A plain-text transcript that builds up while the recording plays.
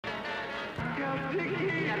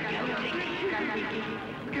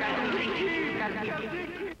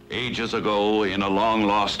Ages ago, in a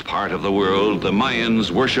long-lost part of the world, the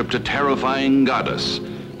Mayans worshipped a terrifying goddess.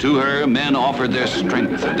 To her, men offered their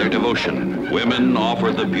strength and their devotion. Women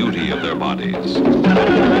offered the beauty of their bodies.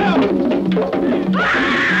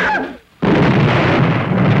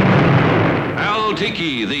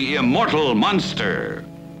 Caltiki, the immortal monster.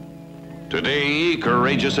 Today,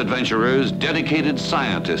 courageous adventurers, dedicated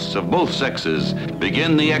scientists of both sexes,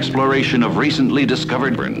 begin the exploration of recently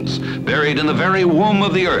discovered burns, buried in the very womb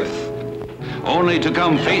of the earth, only to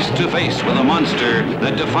come face to face with a monster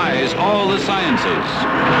that defies all the sciences.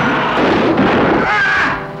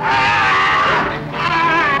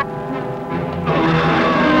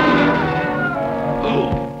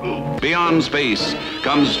 Beyond space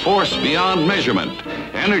comes force beyond measurement,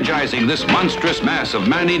 energizing this monstrous mass of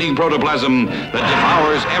man-eating protoplasm that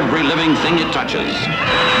devours every living thing it touches.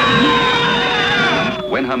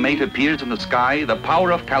 When her mate appears in the sky, the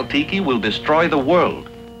power of Caltiki will destroy the world.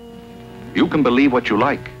 You can believe what you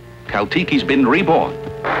like. Caltiki's been reborn.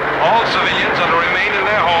 All civilians are to remain in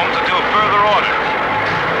their homes until further order.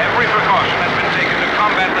 Every precaution has been taken to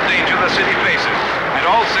combat the danger the city faces, and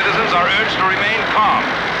all citizens are urged to remain calm.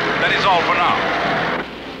 That is all for now.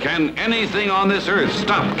 Can anything on this earth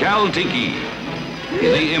stop Caltiki,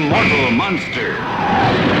 the immortal monster?